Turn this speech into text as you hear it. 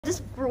this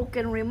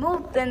broken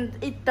remote and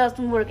it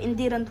doesn't work. It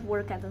didn't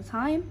work at the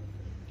time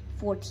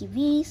for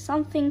TV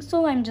something,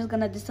 so I'm just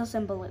gonna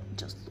disassemble it.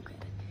 Just look at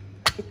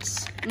it,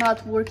 it's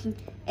not working,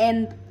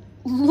 and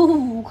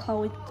look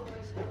how it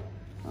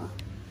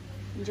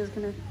I'm just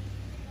gonna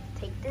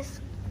take this.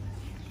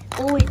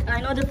 Oh wait,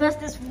 I know the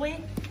fastest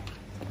way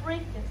to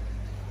break it.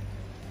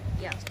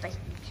 Yeah, stay.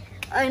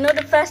 I know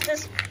the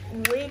fastest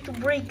way to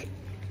break it.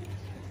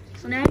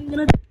 So now I'm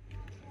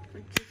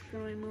just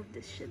gonna remove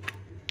this shit.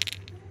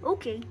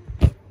 Okay.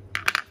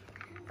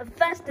 The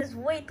fastest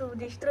way to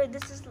destroy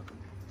this is.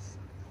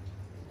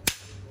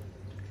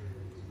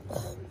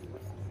 Oh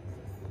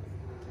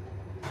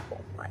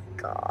my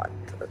god.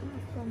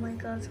 Oh my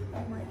god.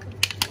 Oh my god.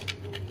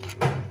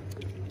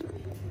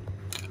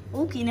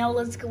 Okay, now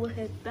let's go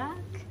ahead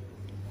back.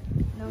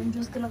 Now I'm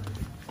just gonna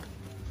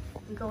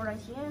go right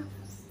here.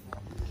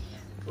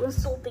 We're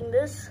insulting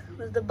this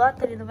with the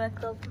battery in the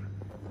backup.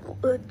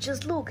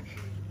 Just look,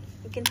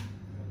 you can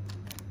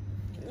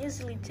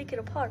easily take it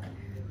apart.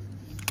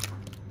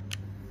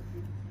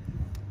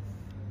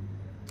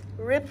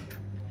 Rip.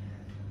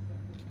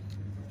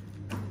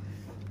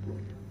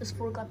 Just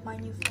forgot my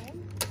new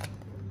phone.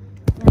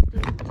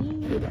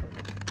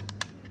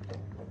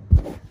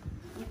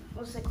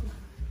 One second.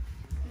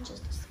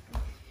 Just a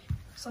second.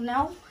 So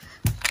now,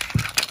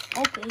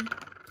 okay,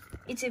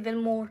 it's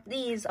even more.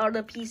 These are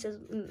the pieces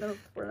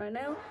for right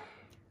now.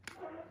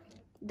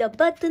 The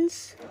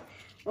buttons,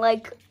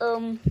 like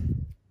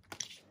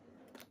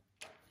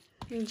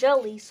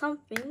jelly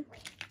something,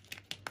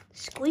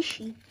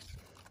 squishy.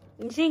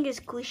 You think it's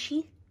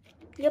squishy?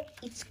 Yep,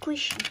 it's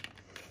squishy.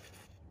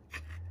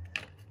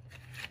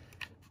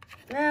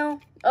 Now,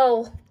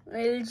 oh,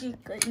 LG,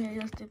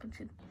 just take a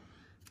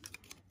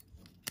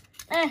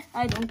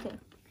I don't care.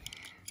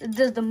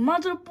 There's the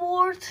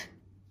motherboard,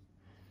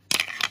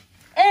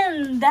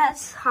 and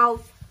that's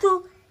how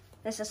to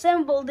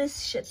disassemble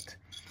this shit.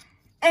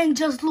 And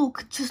just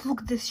look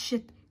this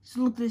shit. Just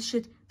look this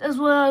shit. That's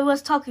what I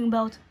was talking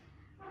about.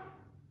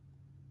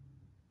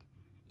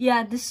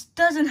 Yeah, this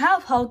doesn't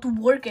have how to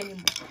work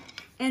anymore.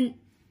 And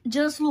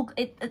just look,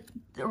 it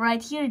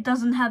right here, it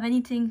doesn't have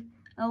anything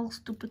else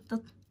to put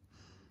the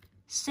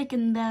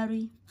second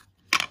battery.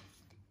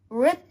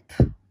 RIP.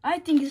 I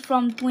think it's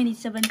from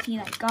 2017.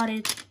 I got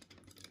it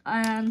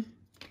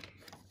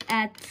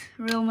at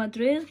Real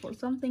Madrid or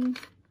something.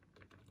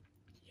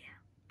 Yeah.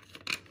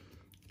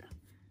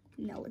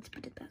 Now let's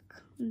put it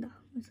back. No,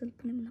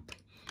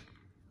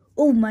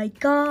 oh my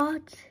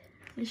god.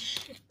 This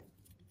shit.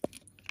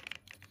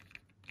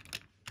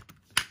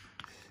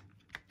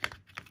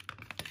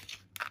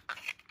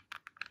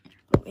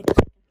 Oh, wait a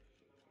second.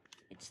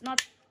 It's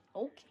not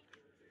okay.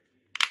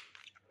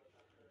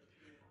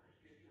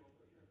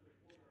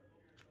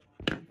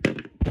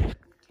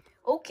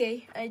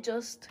 Okay, I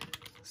just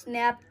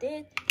snapped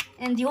it,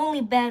 and the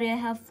only battery I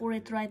have for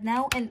it right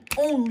now, and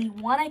only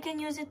one I can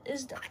use it,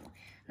 is that one.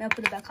 Now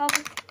put it back up,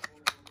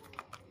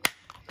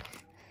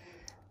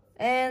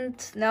 and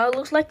now it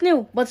looks like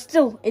new, but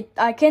still,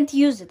 I can't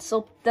use it.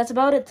 So that's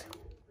about it.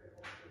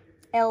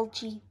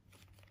 LG,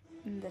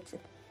 and that's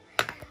it.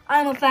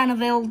 I'm a fan of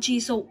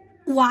LG, so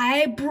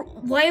why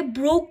I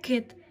broke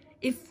it?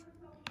 If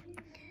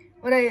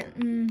what I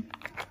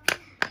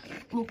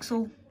look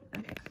so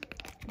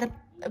the.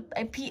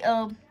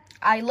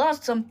 I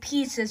lost some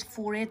pieces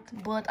for it,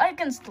 but I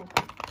can still.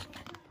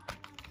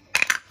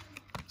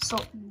 So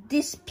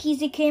this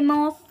piece came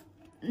off.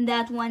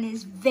 That one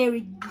is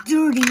very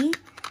dirty.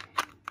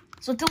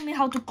 So tell me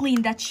how to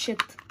clean that shit.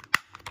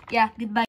 Yeah, goodbye.